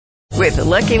With the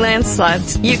Lucky Land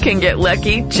Slots, you can get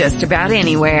lucky just about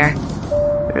anywhere.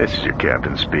 This is your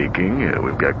captain speaking.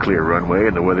 We've got clear runway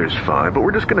and the weather's fine, but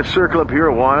we're just going to circle up here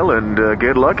a while and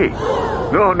get lucky.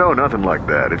 No, nothing like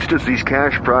that. It's just these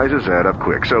cash prizes add up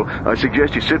quick. So I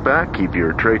suggest you sit back, keep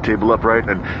your tray table upright,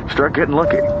 and start getting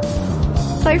lucky.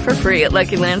 Play for free at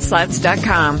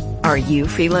LuckyLandSlots.com. Are you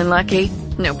feeling lucky?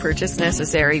 No purchase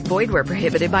necessary. Void where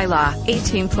prohibited by law.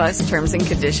 18+ terms and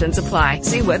conditions apply.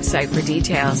 See website for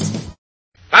details.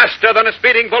 Faster than a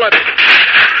speeding bullet.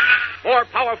 More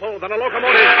powerful than a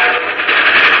locomotive.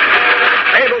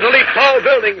 Able to leap tall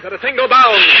buildings at a single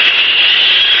bound.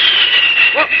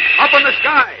 Look, up in the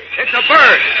sky. It's a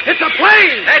bird. It's a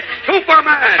plane. It's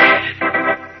Superman.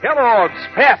 Kellogg's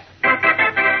Pep.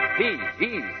 P,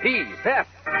 Pep.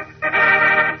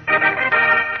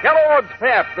 Kellogg's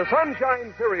Pep, the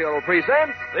Sunshine Cereal,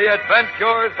 presents The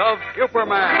Adventures of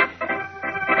Superman.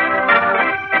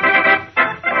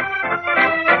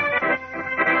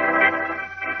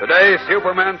 Today,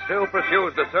 Superman still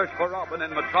pursues the search for Robin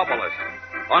in Metropolis,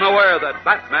 unaware that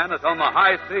Batman is on the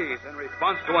high seas in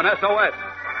response to an SOS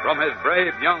from his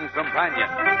brave young companion.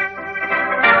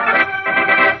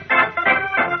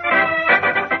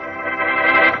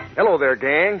 Hello there,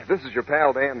 gang. This is your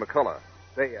pal, Dan McCullough.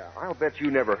 Say, I'll bet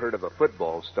you never heard of a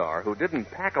football star who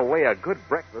didn't pack away a good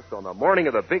breakfast on the morning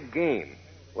of the big game.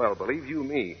 Well, believe you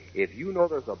me, if you know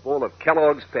there's a bowl of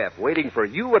Kellogg's Pep waiting for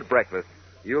you at breakfast,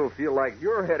 you'll feel like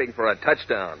you're heading for a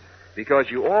touchdown, because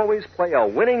you always play a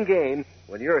winning game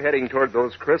when you're heading toward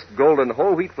those crisp golden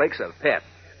whole wheat flakes of Pep.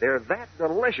 They're that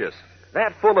delicious,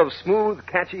 that full of smooth,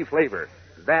 catchy flavor,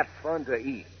 that fun to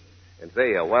eat. And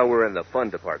say, while we're in the fun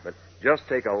department, just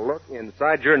take a look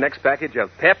inside your next package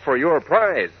of Pep for your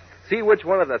prize. See which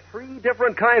one of the 3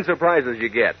 different kinds of prizes you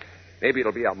get. Maybe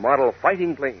it'll be a model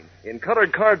fighting plane in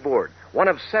colored cardboard, one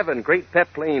of 7 great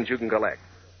Pep planes you can collect.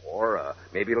 Or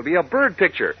maybe it'll be a bird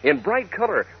picture in bright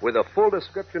color with a full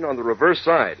description on the reverse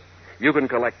side. You can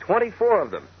collect 24 of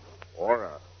them.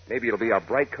 Or maybe it'll be a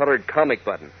bright colored comic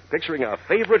button picturing a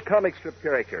favorite comic strip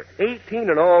character, 18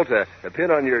 in all to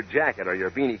pin on your jacket or your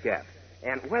beanie cap.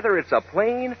 And whether it's a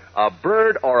plane, a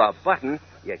bird, or a button,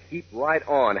 you keep right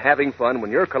on having fun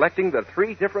when you're collecting the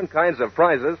 3 different kinds of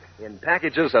prizes in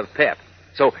packages of Pep.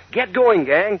 So get going,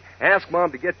 gang. Ask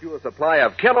Mom to get you a supply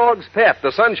of Kellogg's Pep,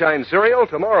 the Sunshine Cereal,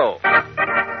 tomorrow. And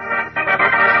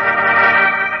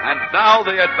now,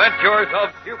 the adventures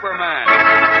of Superman.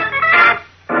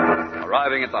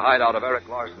 Arriving at the hideout of Eric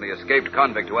Larson, the escaped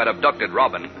convict who had abducted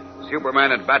Robin,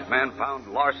 Superman and Batman found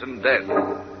Larson dead,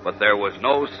 but there was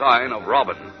no sign of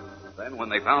Robin. Then, when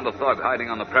they found a thug hiding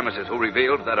on the premises who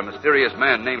revealed that a mysterious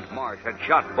man named Marsh had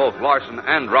shot both Larson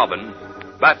and Robin,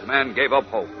 Batman gave up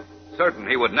hope, certain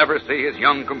he would never see his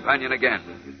young companion again.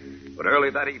 But early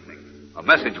that evening, a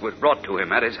message was brought to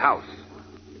him at his house.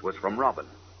 It was from Robin,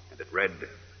 and it read,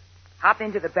 "Hop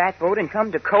into the Batboat and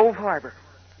come to Cove Harbor.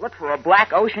 Look for a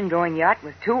black ocean-going yacht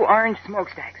with 2 orange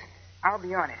smokestacks. I'll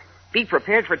be on it. Be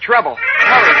prepared for trouble.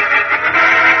 Hurry."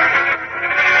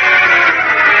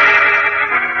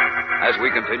 As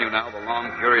we continue now, the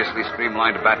long, curiously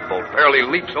streamlined Batboat fairly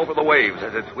leaps over the waves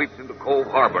as it sweeps into Cove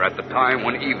Harbor at the time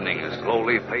when evening is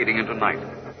slowly fading into night.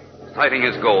 Sighting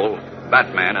his goal,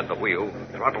 Batman at the wheel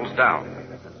throttles down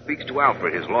and speaks to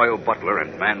Alfred, his loyal butler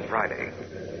and man Friday.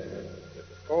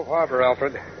 Cove Harbor,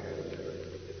 Alfred.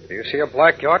 Do you see a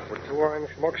black yacht with 2 orange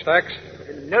smokestacks?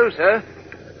 No, sir.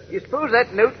 You suppose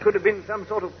that note could have been some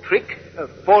sort of trick? A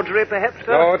forgery, perhaps,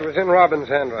 sir? No, it was in Robin's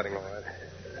handwriting, all right.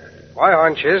 My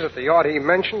hunch is that the yacht he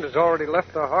mentioned has already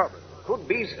left the harbor. Could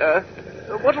be, sir.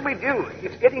 What'll we do?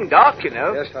 It's getting dark, you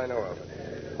know. Yes, I know,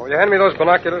 Alfred. Will you hand me those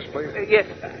binoculars, please? Yes,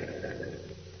 sir.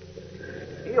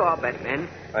 Here you are, Batman.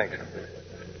 Thanks.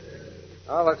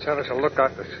 Now, let's have us a look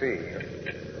out to sea.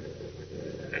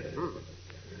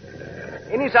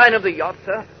 Any sign of the yacht,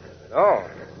 sir? No.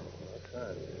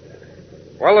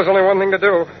 Well, there's only one thing to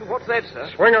do. What's that, sir?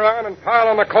 Swing around and pile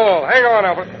on the coal. Hang on,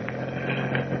 Alfred.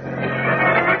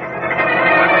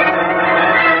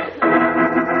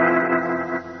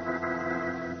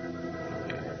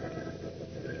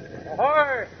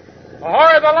 Ahoy!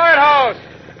 Ahoy, the lighthouse!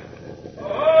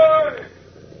 Ahoy!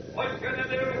 What can I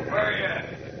do for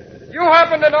you? You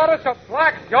happen to notice a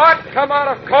black yacht come out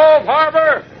of Cove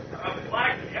Harbor? A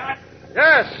black yacht?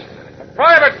 Yes. A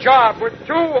private job with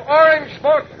 2 orange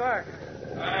smokestacks.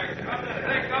 Come to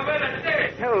think of it, it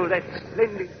did. Oh, that's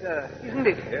splendid, sir. Isn't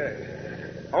it? Yes.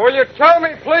 Oh, will you tell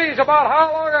me, please, about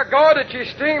how long ago did she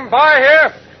steam by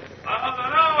here? About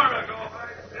an hour ago,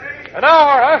 I'd say. An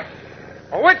hour, huh?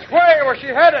 Well, which way was she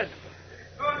headed?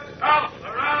 Good south,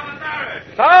 around the Narrows.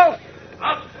 South?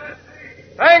 Up the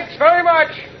sea. Thanks very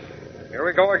much. Be Here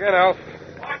we go again, Alf.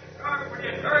 Watch sharp when you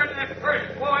turn that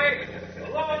first boy. The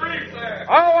low reef there.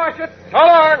 I'll watch it. So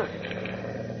long.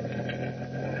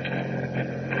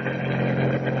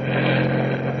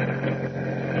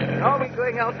 Are we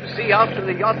going out to sea after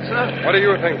the yacht, sir? What do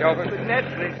you think, Alfred? But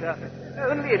naturally, sir.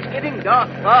 Only it's getting dark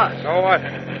fast. So what?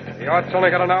 The yacht's only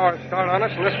got an hour's start on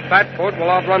us, and this fat boat will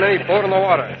outrun any boat in the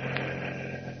water.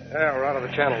 There, we're out of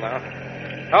the channel now.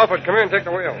 Alfred, come here and take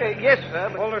the wheel. Yes, sir,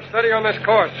 but... Hold her steady on this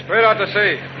course, straight out to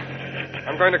sea.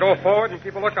 I'm going to go forward and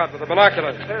keep a lookout with the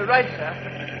binoculars. Right, sir.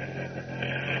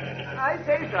 I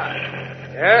say, sir.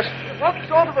 Yes? What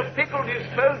sort of a pickle do you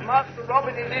suppose Master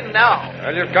Robin is in now?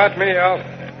 Well, you've got me, Alf.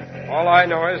 All I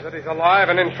know is that he's alive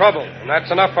and in trouble, and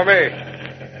that's enough for me.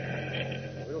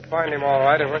 We'll find him all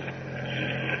right, and we'll... Do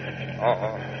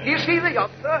you see the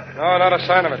yacht, sir? No, not a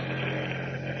sign of it.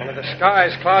 Only the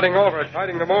sky's clouding over it,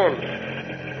 hiding the moon.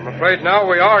 I'm afraid now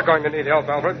we are going to need help,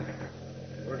 Alfred.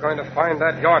 We're going to find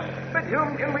that yacht. But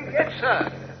whom can we get, sir?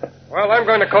 Well, I'm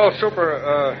going to call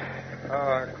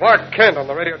Clark Kent on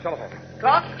the radio telephone.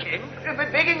 Clark Kent?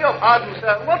 But begging your pardon,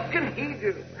 sir, what can he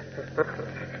do?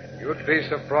 You'd be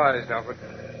surprised, Alfred.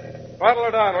 Throttle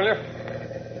her down, will you?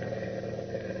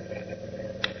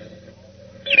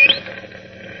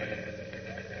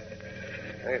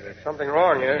 Hey, there's something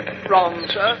wrong here. Wrong,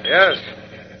 sir? Yes.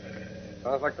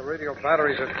 Sounds like the radio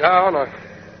batteries are down or...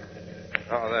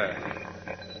 Oh, there.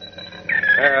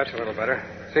 There, that's a little better.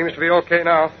 Seems to be okay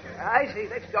now. I see,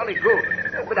 that's jolly good.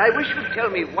 But I wish you'd tell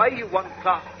me why you want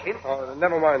Clark Kent. Oh,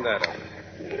 never mind that,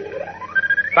 Alfred.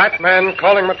 Batman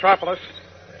calling Metropolis.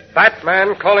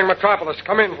 Batman calling Metropolis.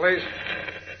 Come in, please.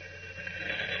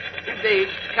 Did they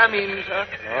come in, sir?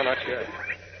 No, not yet.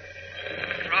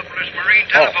 Metropolis Marine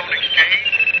Telephone Exchange.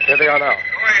 Here they are now. Go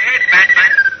ahead,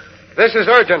 Batman. This is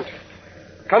urgent.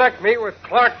 Connect me with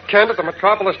Clark Kent at the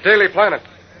Metropolis Daily Planet.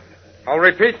 I'll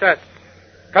repeat that.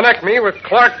 Connect me with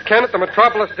Clark Kent at the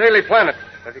Metropolis Daily Planet.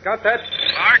 Have you got that?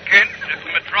 Clark Kent at the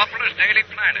Metropolis Daily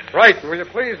Planet. Right. And will you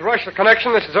please rush the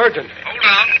connection? This is urgent. Hold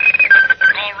on.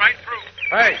 Call right through.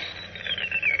 Thanks.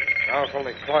 Now, if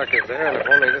only Clark is there, and if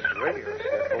only this radio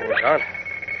set holds out.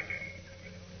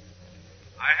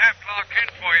 I have Clark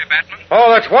Kent for you, Batman.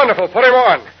 Oh, that's wonderful. Put him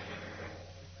on.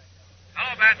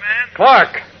 Hello, Batman.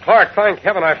 Clark, thank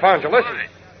heaven I found you. Listen. Why?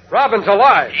 Robin's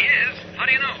alive. He is? How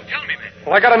do you know? Tell me, man.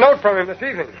 Well, I got a note from him this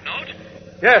evening. Note?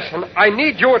 Yes, and I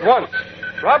need you at once.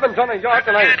 Robin's on a yacht,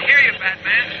 and I can't hear you,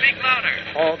 Batman. Speak louder.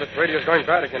 Oh, this radio's going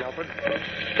bad again, Alfred.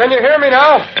 Can you hear me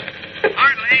now?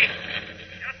 Hardly.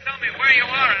 Just tell me where you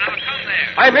are, and I'll come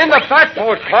there. I'm in the fat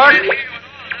boat, Clark. I can't hear you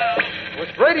at all now.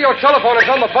 This radio telephone is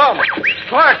on the bum.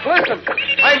 Clark, listen.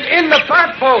 I'm in the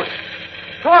fat boat.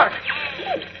 Clark,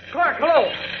 hello.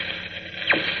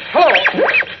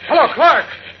 Hello, Clark.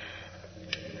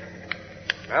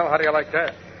 Well, how do you like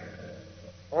that?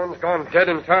 Phone's gone dead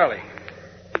entirely.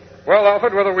 Well,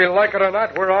 Alfred, whether we like it or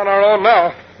not, we're on our own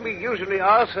now. We usually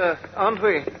are, sir, aren't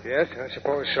we? Yes, I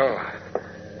suppose so.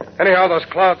 Anyhow, those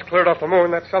clouds cleared off the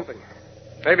moon. That's something.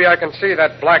 Maybe I can see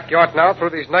that black yacht now through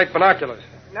these night binoculars.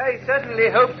 I certainly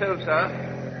hope so, sir.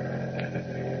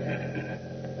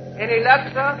 Any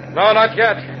luck, sir? No, not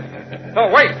yet. No,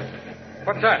 wait.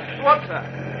 What's that? What, sir?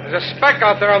 There's a speck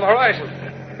out there on the horizon.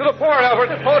 To the port, Alfred.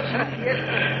 The boat, sir. Yes, sir.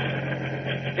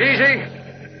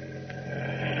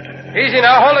 Easy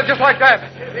now. Hold it just like that.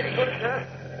 Very good, sir.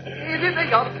 Is it the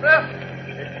yacht, sir?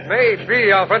 It may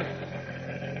be, Alfred.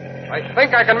 I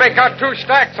think I can make out 2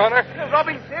 stacks on her.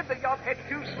 Robin said the yacht had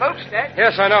 2 smokestacks.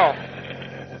 Yes, I know.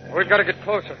 We've got to get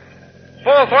closer.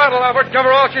 Full throttle, Albert. Give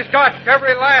her all she's got.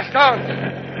 Every last ounce.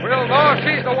 We'll know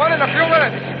she's the one in a few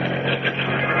minutes.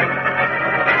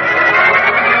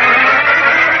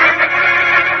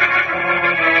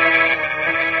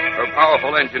 Her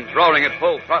powerful engines roaring at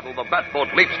full throttle, the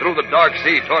Batboat leaps through the dark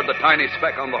sea toward the tiny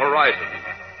speck on the horizon.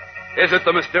 Is it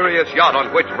the mysterious yacht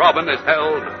on which Robin is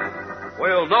held?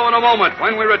 We'll know in a moment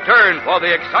when we return for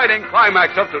the exciting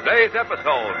climax of today's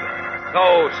episode.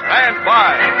 So stand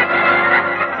by.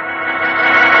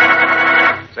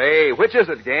 Say, which is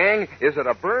it, gang? Is it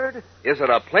a bird? Is it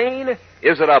a plane?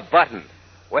 Is it a button?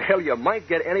 Well, you might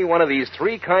get any one of these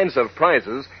 3 kinds of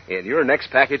prizes in your next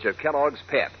package of Kellogg's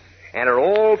Pep. And are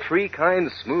all 3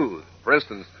 kinds smooth. For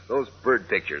instance, those bird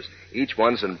pictures. Each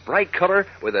one's in bright color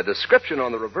with a description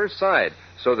on the reverse side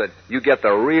so that you get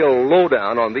the real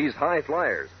lowdown on these high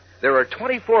flyers. There are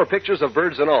 24 pictures of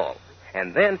birds in all.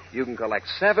 And then you can collect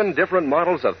 7 different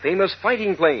models of famous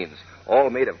fighting planes, all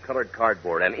made of colored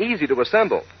cardboard and easy to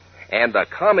assemble. And the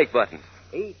comic buttons,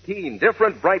 18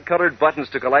 different bright-colored buttons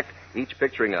to collect, each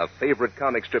picturing a favorite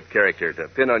comic strip character to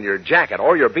pin on your jacket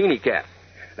or your beanie cap.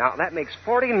 Now, that makes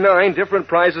 49 different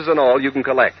prizes in all you can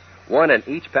collect. one in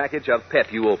each package of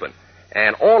Pep you open.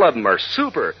 And all of them are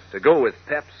super to go with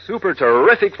Pep's super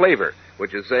terrific flavor,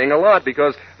 which is saying a lot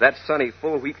because that sunny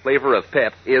full wheat flavor of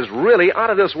Pep is really out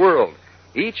of this world.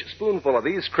 Each spoonful of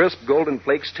these crisp golden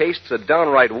flakes tastes so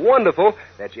downright wonderful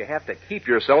that you have to keep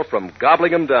yourself from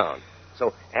gobbling them down.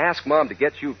 So ask Mom to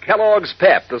get you Kellogg's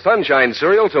Pep, the Sunshine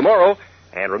cereal, tomorrow.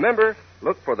 And remember,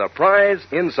 look for the prize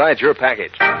inside your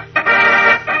package.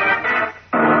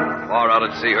 Far out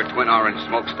at sea, her twin orange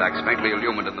smokestacks faintly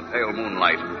illumined in the pale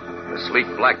moonlight. The sleek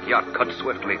black yacht cut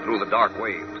swiftly through the dark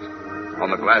waves. On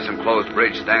the glass-enclosed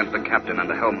bridge stands the captain and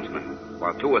the helmsman,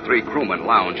 while 2 or 3 crewmen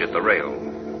lounge at the rail.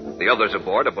 The others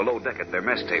aboard are below deck at their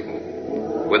mess table,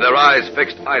 with their eyes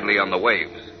fixed idly on the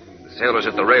waves. The sailors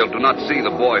at the rail do not see the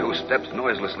boy who steps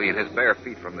noiselessly in his bare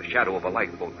feet from the shadow of a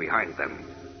lifeboat behind them.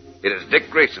 It is Dick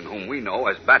Grayson, whom we know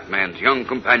as Batman's young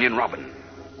companion, Robin.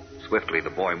 Swiftly, the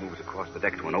boy moves across the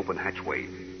deck to an open hatchway,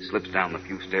 slips down the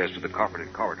few stairs to the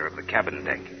carpeted corridor of the cabin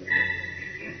deck.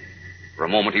 For a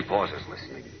moment, he pauses,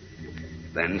 listening.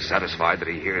 Then, satisfied that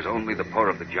he hears only the purr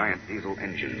of the giant diesel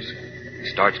engines, he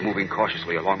starts moving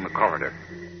cautiously along the corridor.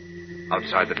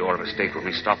 Outside the door of a stateroom,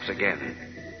 he stops again.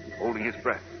 Holding his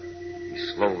breath, he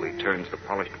slowly turns the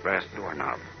polished brass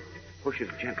doorknob, pushes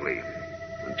gently,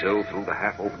 until through the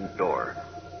half-opened door,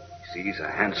 he sees a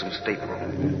handsome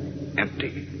stateroom,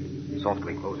 empty.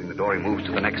 Softly closing the door, he moves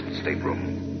to the next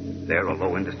stateroom. There, a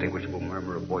low, indistinguishable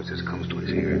murmur of voices comes to his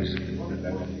ears.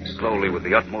 Slowly, with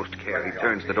the utmost care, he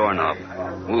turns the doorknob,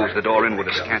 moves the door inward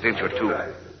a scant inch or two,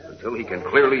 until he can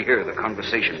clearly hear the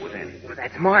conversation within. Well,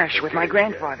 that's Marsh with my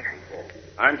grandfather.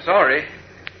 I'm sorry.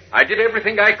 I did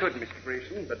everything I could, Mr.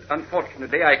 Grayson, but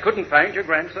unfortunately I couldn't find your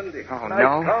grandson, Dick. Oh, no?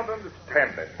 I can't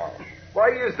understand that, Marsh.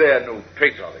 Why is there no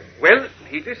trace of him? Well,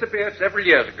 he disappeared several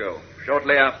years ago,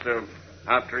 shortly after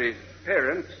his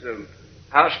parents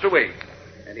passed away.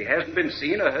 And he hasn't been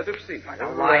seen or heard of since. What a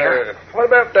liar. What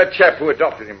about that chap who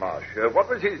adopted him, Marsh? What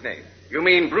was his name? You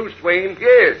mean Bruce Wayne?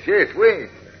 Yes, Wayne.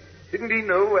 Didn't he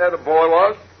know where the boy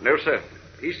was? No, sir.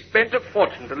 He spent a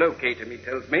fortune to locate him, he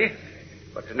tells me,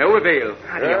 but to no avail.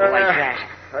 How do you like that?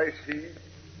 I see.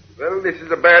 Well, this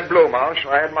is a bad blow, Marsh.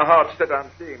 I had my heart set on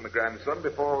seeing the grandson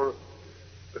before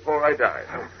I died.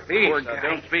 Oh, please, sir,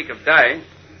 don't speak of dying.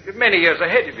 You're many years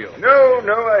ahead of you. No,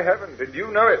 I haven't, and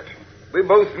you know it. We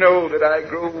both know that I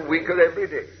grow weaker every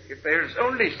day. If there's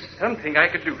only something I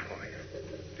could do for you,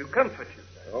 to comfort you,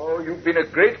 sir. Oh, you've been a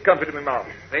great comfort to me, Marsh.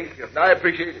 Thank you. And I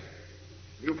appreciate it.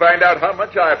 You find out how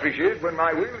much I appreciate it when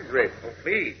my wheel is ready. Oh,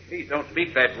 please don't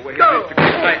speak that way. No. Mr.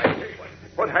 Grayson.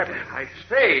 What happened? I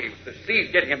say, the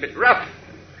sea's getting a bit rough.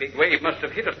 Big wave must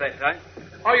have hit us that time.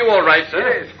 Are you all right, sir?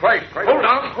 Yes, quite. Hold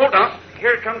on.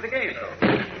 Here it comes again.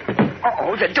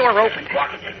 Uh-oh, the door opened.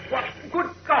 What? Good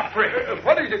Godfrey.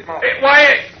 What is it, Marsh?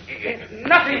 Why, it's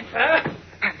nothing, sir.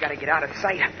 I've got to get out of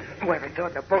sight. Whoever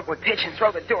thought the boat would pitch and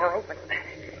throw the door open.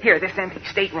 Here, this empty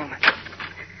stateroom.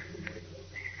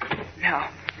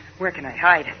 Now, where can I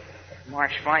hide? If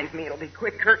Marsh finds me, it'll be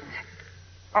quick curtains.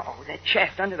 Uh-oh, that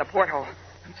chest under the porthole.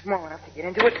 I'm small enough to get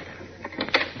into it.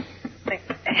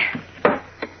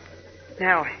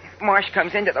 Now, if Marsh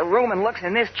comes into the room and looks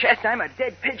in this chest, I'm a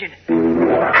dead pigeon.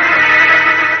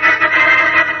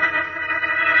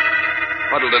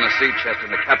 Huddled in a sea chest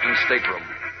in the captain's stateroom,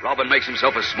 Robin makes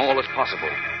himself as small as possible,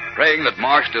 praying that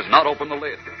Marsh does not open the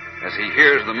lid, as he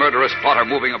hears the murderous plotter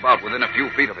moving about within a few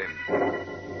feet of him.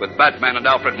 With Batman and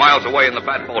Alfred miles away in the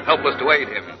Batboat, helpless to aid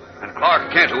him, and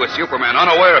Clark Kent, who is Superman,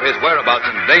 unaware of his whereabouts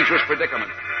in dangerous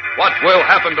predicament, what will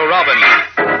happen to Robin?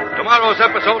 Tomorrow's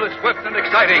episode is swift and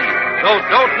exciting, so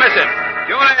don't miss it.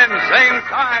 Tune in, same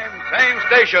time, same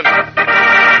station.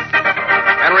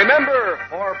 And remember,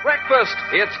 for breakfast,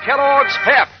 it's Kellogg's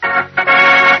Pep.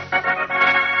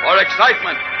 For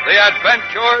excitement, the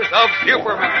adventures of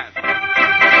Superman.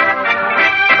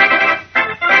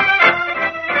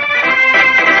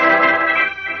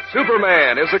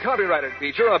 Superman is a copyrighted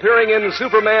feature appearing in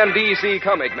Superman DC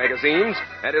comic magazines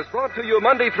and is brought to you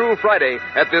Monday through Friday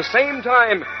at this same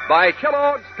time by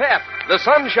Kellogg's Pep, the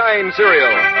Sunshine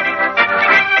cereal.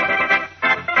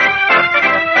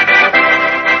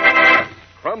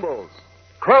 Crumbles.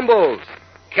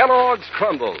 Kellogg's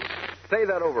Crumbles. Say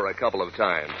that over a couple of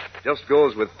times. Just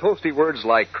goes with toasty words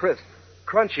like crisp,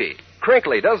 crunchy,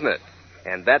 crinkly, doesn't it?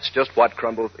 And that's just what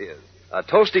Crumbles is. A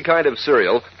toasty kind of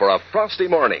cereal for a frosty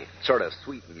morning. Sort of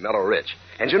sweet and mellow rich.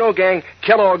 And you know, gang,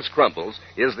 Kellogg's Crumbles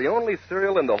is the only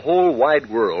cereal in the whole wide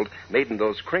world made in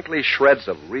those crinkly shreds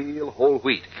of real whole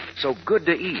wheat. So good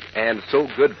to eat and so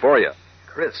good for you.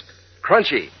 Crisp,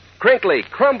 crunchy, crinkly,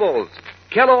 Crumbles.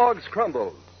 Kellogg's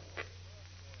Crumbles.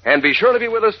 And be sure to be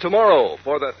with us tomorrow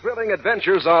for the thrilling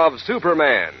adventures of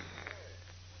Superman.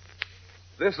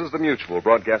 This is the Mutual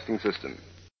Broadcasting System.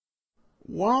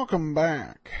 Welcome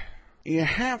back. You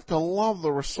have to love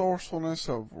the resourcefulness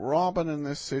of Robin in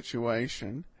this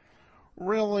situation.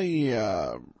 Really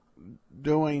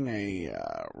doing a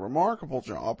remarkable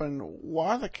job, and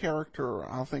why the character,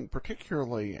 I think,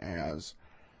 particularly as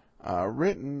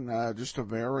written, just a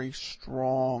very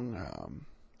strong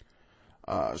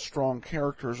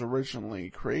characters originally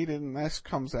created, and this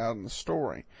comes out in the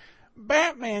story.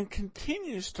 Batman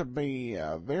continues to be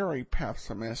very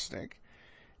pessimistic,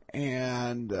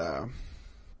 and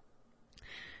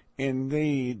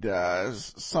indeed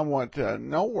somewhat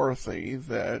noteworthy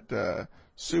that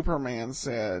Superman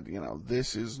said,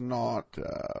 this is not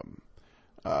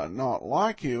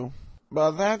like you,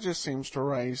 but that just seems to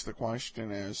raise the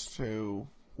question as to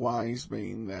why he's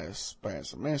being this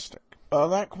pessimistic.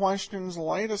 That question's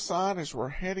laid aside as we're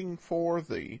heading for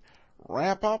the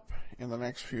wrap-up in the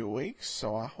next few weeks,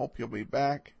 so I hope you'll be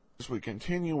back as we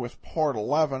continue with Part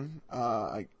 11.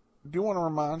 I do want to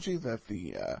remind you that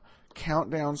the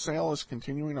countdown sale is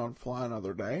continuing on Fly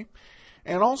Another Day.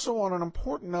 And also on an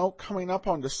important note, coming up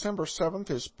on December 7th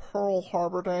is Pearl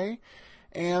Harbor Day,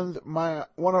 and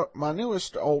one of my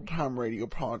newest old-time radio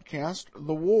podcast,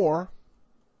 The War,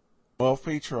 will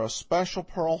feature a special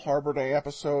Pearl Harbor Day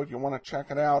episode. You'll want to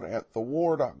check it out at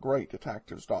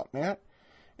thewar.greatdetectives.net.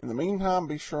 In the meantime,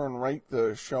 be sure and rate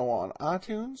the show on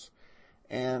iTunes.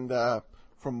 And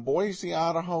from Boise,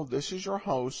 Idaho, this is your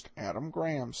host, Adam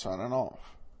Graham, signing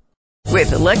off.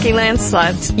 With Lucky Land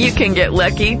Slots, you can get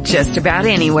lucky just about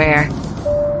anywhere.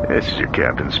 This is your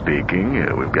captain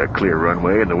speaking. We've got clear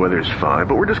runway and the weather's fine,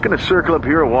 but we're just going to circle up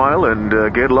here a while and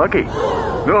get lucky.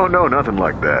 No, nothing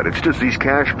like that. It's just these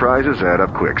cash prizes add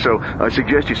up quick. So I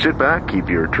suggest you sit back, keep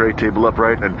your tray table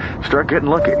upright, and start getting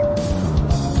lucky.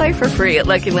 Play for free at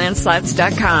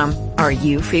LuckyLandSlots.com. Are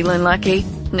you feeling lucky?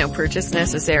 No purchase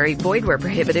necessary. Void where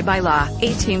prohibited by law.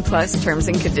 18+ terms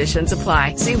and conditions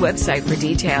apply. See website for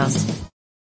details.